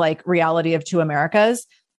to this like reality of two Americas.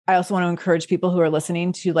 I also want to encourage people who are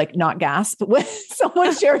listening to like not gasp when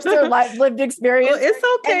someone shares their lived experience. Well, it's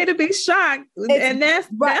okay to be shocked. And that's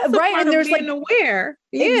right. And there's being aware.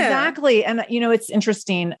 Yeah. Exactly. And it's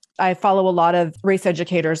interesting. I follow a lot of race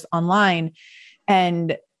educators online,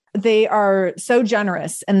 and they are so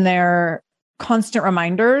generous in their constant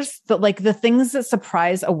reminders that like the things that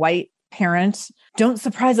surprise a white parent don't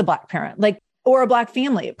surprise a Black parent. Like, or a Black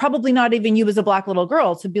family, probably not even you as a Black little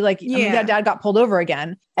girl, to be like, yeah, dad got pulled over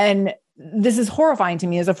again. And this is horrifying to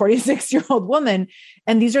me as a 46-year-old woman.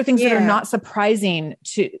 And these are things that are not surprising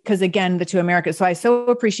because again, the two Americas. So I so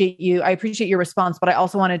appreciate you. I appreciate your response, but I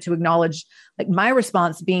also wanted to acknowledge like my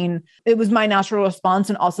response being, it was my natural response.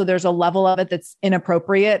 And also there's a level of it that's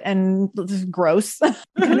inappropriate and gross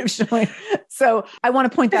kind of showing. So I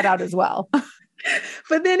want to point that out as well.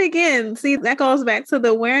 But then again, see, that goes back to the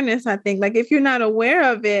awareness, I think. Like, if you're not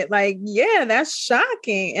aware of it, like, that's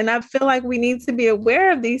shocking. And I feel like we need to be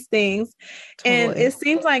aware of these things. Totally. And it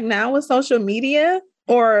seems like now with social media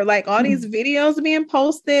or like all these videos being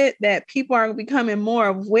posted, that people are becoming more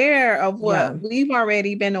aware of what we've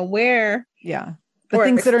already been aware. Yeah. The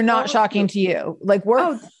things that are not shocking to you. Like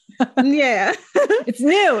yeah. It's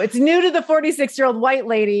new. It's new to the 46-year-old white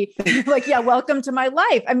lady. Like, welcome to my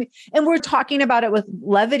life. I mean, and we're talking about it with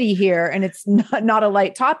levity here, and it's not a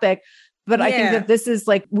light topic, but I think that this is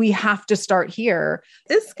like, we have to start here.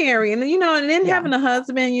 It's scary. And, and then having a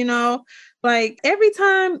husband, like every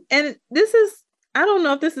time, and this is, I don't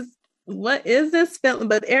know if this is, what is this feeling?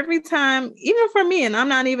 But every time, even for me, and I'm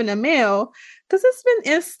not even a male, because it's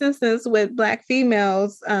been instances with Black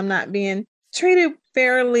females not being treated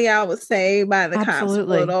fairly, I would say, by the cops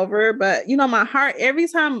pulled over. But, my heart, every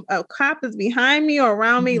time a cop is behind me or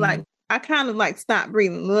around me, like, I kind of like stop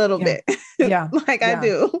breathing a little bit. Like I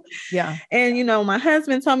do. Yeah. And, my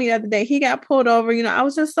husband told me the other day, he got pulled over. I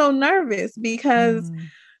was just so nervous because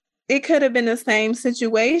it could have been the same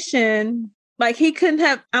situation. Like he couldn't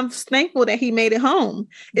have, I'm thankful that he made it home.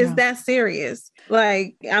 It's that serious.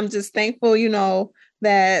 Like, I'm just thankful,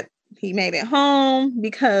 that he made it home,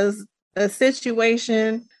 because a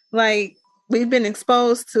situation like we've been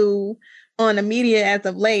exposed to on the media as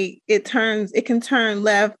of late, it can turn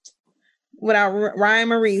left without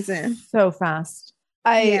rhyme or reason. So fast.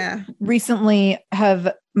 I recently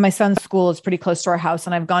my son's school is pretty close to our house,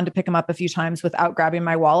 and I've gone to pick him up a few times without grabbing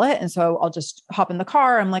my wallet. And so I'll just hop in the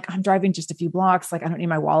car. I'm like, I'm driving just a few blocks. Like, I don't need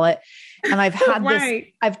my wallet. And I've had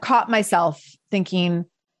I've caught myself thinking,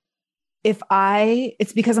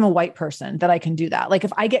 it's because I'm a white person that I can do that. Like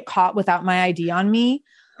if I get caught without my ID on me,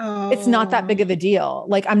 it's not that big of a deal.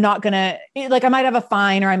 Like I'm not gonna, like I might have a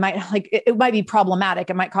fine, or I might it might be problematic.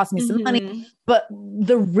 It might cost me some money, but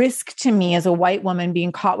the risk to me as a white woman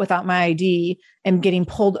being caught without my ID and getting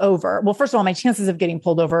pulled over. Well, first of all, my chances of getting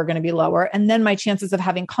pulled over are going to be lower. And then my chances of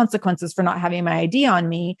having consequences for not having my ID on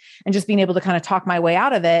me and just being able to kind of talk my way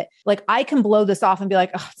out of it. Like I can blow this off and be like,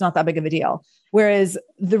 oh, it's not that big of a deal. Whereas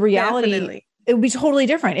the reality, it would be totally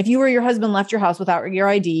different if you or your husband left your house without your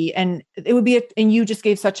ID, and it would be, and you just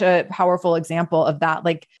gave such a powerful example of that,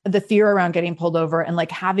 like the fear around getting pulled over and like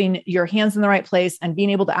having your hands in the right place and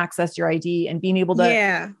being able to access your ID and being able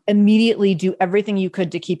to immediately do everything you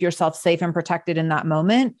could to keep yourself safe and protected in that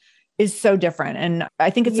moment is so different. And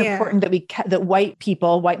I think it's important that that white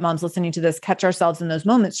people, white moms listening to this, catch ourselves in those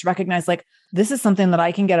moments to recognize like, this is something that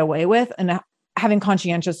I can get away with, and having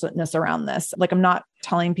conscientiousness around this. Like, I'm not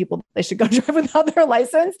telling people they should go drive without their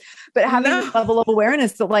license, but having a level of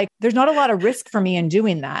awareness that like, there's not a lot of risk for me in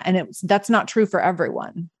doing that. And that's not true for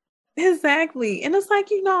everyone. Exactly. And it's like,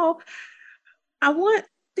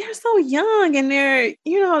 they're so young and they're,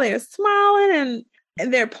 they're smiling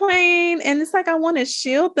and they're playing. And it's like, I want to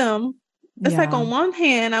shield them. It's like on one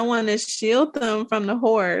hand, I want to shield them from the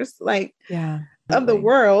horrors, like, of the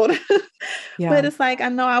world. But it's like, I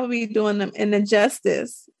know I would be doing them an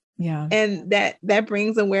injustice. And that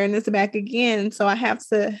brings awareness back again. So I have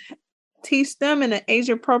to teach them in an age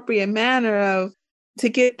appropriate manner of to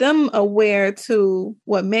get them aware to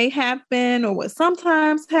what may happen or what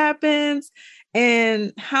sometimes happens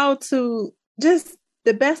and how to just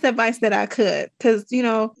the best advice that I could. Because,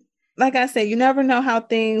 like I said, you never know how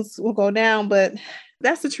things will go down, but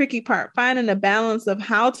that's the tricky part, finding a balance of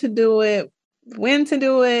how to do it, when to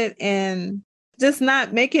do it, and just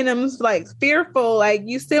not making them like fearful. Like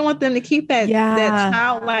you still want them to keep that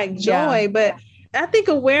childlike joy, but I think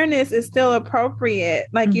awareness is still appropriate.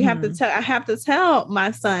 Like you have to tell, I have to tell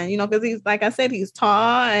my son, because he's, like I said, he's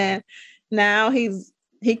tall and now he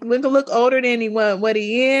look older than what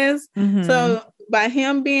he is. So by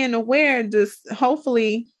him being aware, just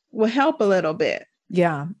hopefully will help a little bit.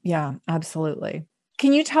 Yeah, absolutely.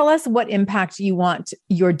 Can you tell us what impact you want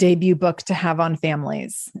your debut book to have on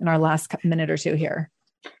families in our last minute or two here?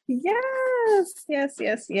 Yes.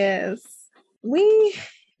 We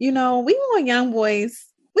want young boys,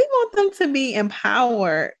 we want them to be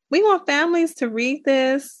empowered. We want families to read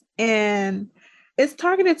this, and it's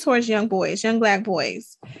targeted towards young boys, young Black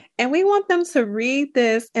boys. And we want them to read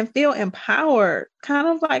this and feel empowered, kind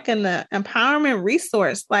of like an empowerment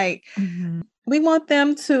resource. Like we want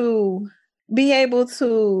them to be able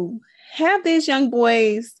to have these young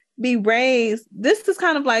boys be raised. This is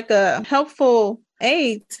kind of like a helpful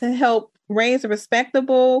aid to help raise a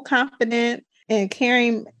respectable, confident, and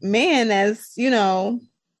caring man as,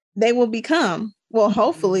 they will become. Well,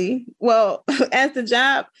 hopefully, as the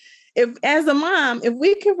job, as a mom, if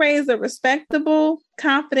we can raise a respectable,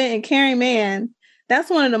 confident, and caring man, that's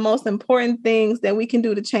one of the most important things that we can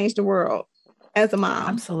do to change the world as a mom.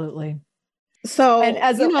 Absolutely. So,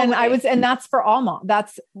 and that's for all moms.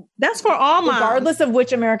 That's for all moms, regardless of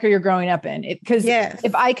which America you're growing up in. Because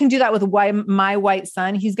if I can do that with my white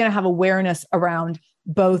son, he's going to have awareness around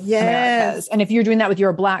both Americas. And if you're doing that with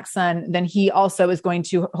your Black son, then he also is going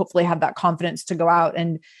to hopefully have that confidence to go out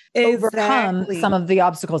and overcome some of the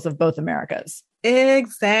obstacles of both Americas.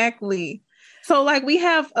 Exactly. So like we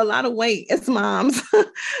have a lot of weight as moms.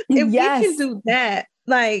 If we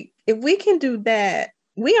can do that,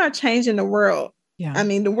 we are changing the world. Yeah. I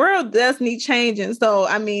mean, the world does need changing. So,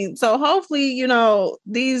 so hopefully,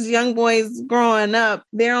 these young boys growing up,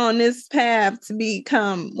 they're on this path to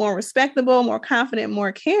become more respectable, more confident,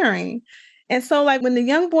 more caring. And so like when the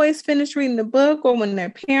young boys finish reading the book or when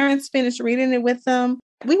their parents finish reading it with them,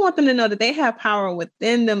 we want them to know that they have power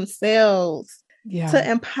within themselves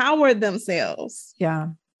to empower themselves. Yeah,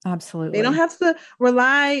 absolutely. They don't have to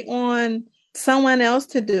rely on someone else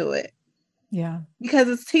to do it. Yeah. Because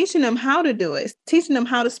it's teaching them how to do it. It's teaching them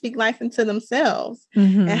how to speak life into themselves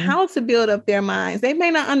and how to build up their minds. They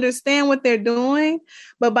may not understand what they're doing,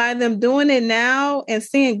 but by them doing it now and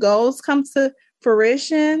seeing goals come to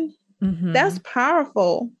fruition, that's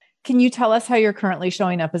powerful. Can you tell us how you're currently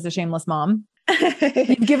showing up as a shameless mom?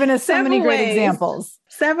 You've given us so many great examples.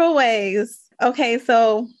 Several ways. Okay,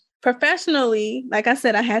 so professionally, like I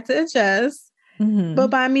said, I had to adjust. But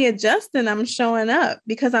by me adjusting, I'm showing up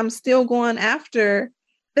because I'm still going after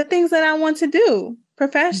the things that I want to do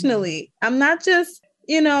professionally. I'm not just,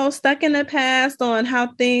 stuck in the past on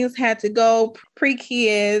how things had to go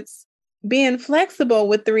pre-kids, being flexible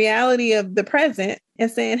with the reality of the present and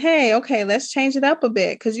saying, hey, okay, let's change it up a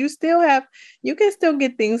bit because you can still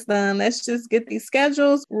get things done. Let's just get these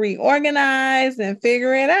schedules reorganized and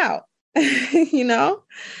figure it out,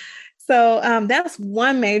 So that's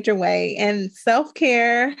one major way. And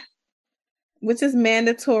self-care, which is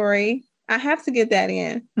mandatory. I have to get that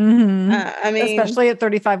in. Especially at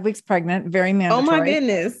 35 weeks pregnant, very mandatory. Oh my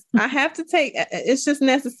goodness. I have to it's just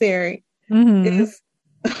necessary. It's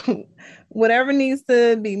whatever needs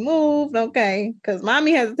to be moved. Okay. Because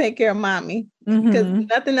mommy has to take care of mommy because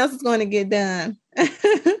nothing else is going to get done.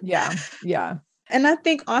 Yeah. And I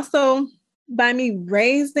think also by me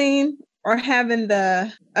raising or having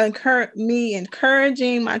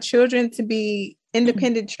encouraging my children to be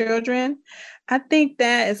independent children, I think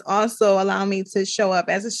that is also allowing me to show up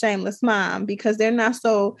as a shameless mom because they're not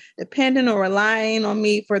so dependent or relying on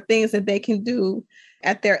me for things that they can do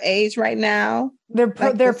at their age right now. They're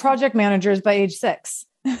project managers by age 6.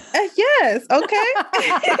 Yes. Okay.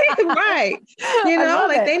 Right.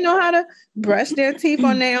 They know how to brush their teeth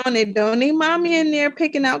on their own. They don't need mommy in there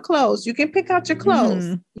picking out clothes. You can pick out your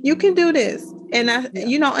clothes. You can do this. And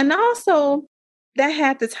and also that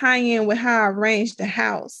had to tie in with how I arranged the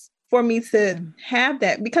house for me to have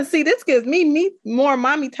that. Because see, this gives me more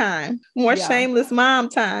mommy time, more shameless mom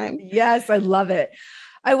time. Yes. I love it.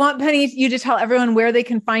 I want Penny, you to tell everyone where they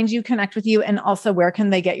can find you, connect with you, and also where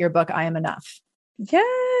can they get your book, I Am Enough?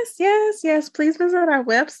 Yes. Please visit our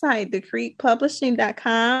website,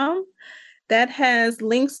 decreepublishing.com. that has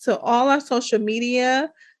links to all our social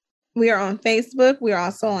media. We are on Facebook. We are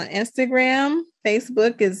also on Instagram.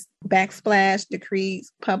 Facebook is /Decree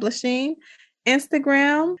Publishing.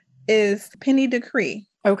 Instagram is Penny Decree.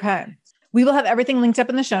 Okay. We will have everything linked up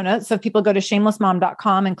in the show notes. So if people go to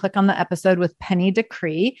shamelessmom.com and click on the episode with Penny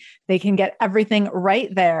Decree, they can get everything right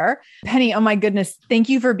there. Penny, oh my goodness. Thank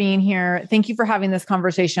you for being here. Thank you for having this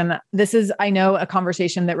conversation. This is, I know, a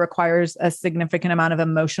conversation that requires a significant amount of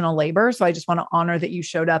emotional labor. So I just want to honor that you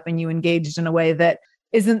showed up and you engaged in a way that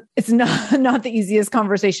it's not the easiest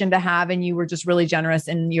conversation to have. And you were just really generous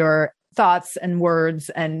in your thoughts and words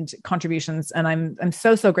and contributions. And I'm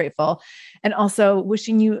so grateful. And also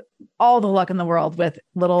wishing you all the luck in the world with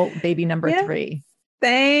little baby number 3.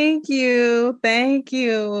 Thank you. Thank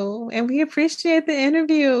you. And we appreciate the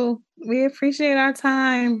interview. We appreciate our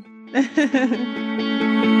time.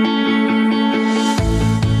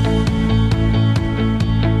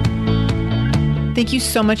 Thank you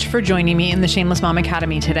so much for joining me in the Shameless Mom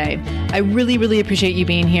Academy today. I really appreciate you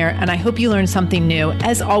being here, and I hope you learned something new.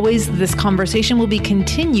 As always, this conversation will be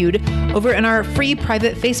continued over in our free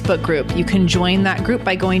private Facebook group. You can join that group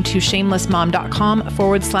by going to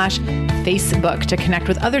shamelessmom.com/Facebook to connect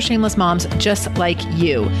with other shameless moms just like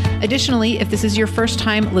you. Additionally, if this is your first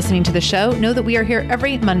time listening to the show, know that we are here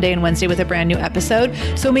every Monday and Wednesday with a brand new episode.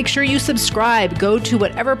 So make sure you subscribe. Go to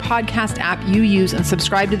whatever podcast app you use and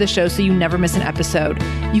subscribe to the show so you never miss an episode.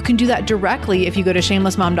 You can do that directly if you go to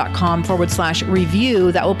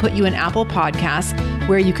shamelessmom.com/review. That will put you in Apple Podcasts,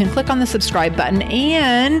 where you can click on the subscribe button,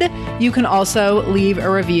 and you can also leave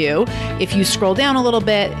a review. If you scroll down a little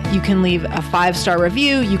bit, you can leave a 5-star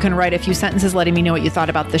review. You can write a few sentences letting me know what you thought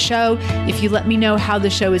about the show. If you let me know how the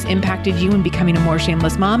show has impacted you in becoming a more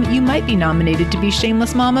shameless mom, you might be nominated to be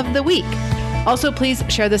Shameless Mom of the Week. Also, please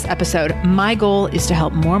share this episode. My goal is to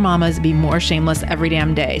help more mamas be more shameless every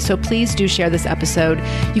damn day. So please do share this episode.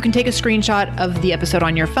 You can take a screenshot of the episode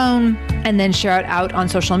on your phone and then share it out on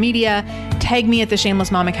social media. Tag me at the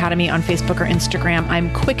Shameless Mom Academy on Facebook or Instagram.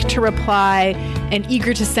 I'm quick to reply and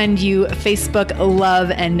eager to send you Facebook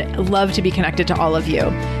love and love to be connected to all of you.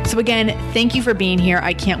 So again, thank you for being here.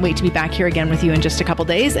 I can't wait to be back here again with you in just a couple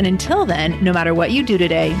days. And until then, no matter what you do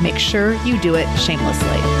today, make sure you do it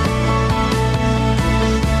shamelessly.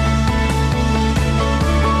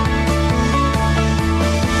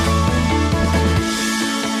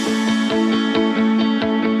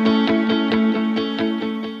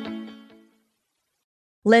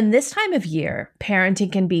 Lynn, this time of year,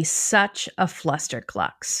 parenting can be such a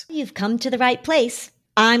flusterclux. You've come to the right place.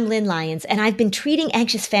 I'm Lynn Lyons, and I've been treating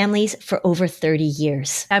anxious families for over 30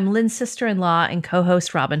 years. I'm Lynn's sister-in-law and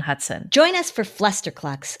co-host Robin Hudson. Join us for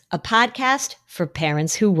Flusterclux, a podcast for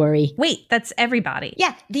parents who worry. Wait, that's everybody.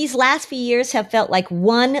 Yeah, these last few years have felt like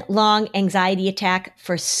one long anxiety attack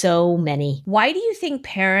for so many. Why do you think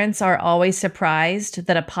parents are always surprised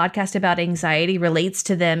that a podcast about anxiety relates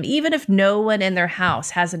to them, even if no one in their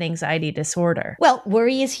house has an anxiety disorder? Well,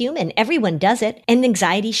 worry is human. Everyone does it. And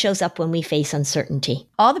anxiety shows up when we face uncertainty.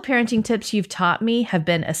 All the parenting tips you've taught me have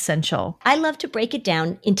been essential. I love to break it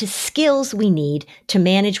down into skills we need to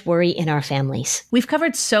manage worry in our families. We've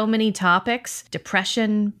covered so many topics: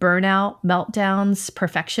 depression, burnout, meltdowns,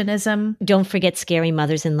 perfectionism. Don't forget scary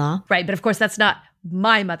mothers-in-law. Right, but of course that's not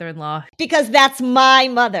my mother-in-law. Because that's my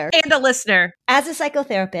mother. And a listener. As a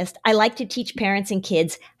psychotherapist, I like to teach parents and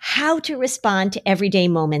kids how to respond to everyday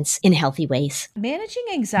moments in healthy ways. Managing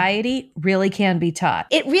anxiety really can be taught.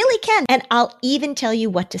 It really can. And I'll even tell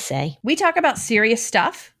you what to say. We talk about serious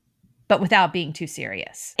stuff, but without being too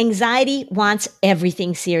serious. Anxiety wants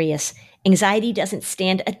everything serious. Anxiety doesn't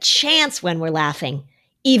stand a chance when we're laughing,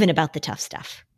 even about the tough stuff.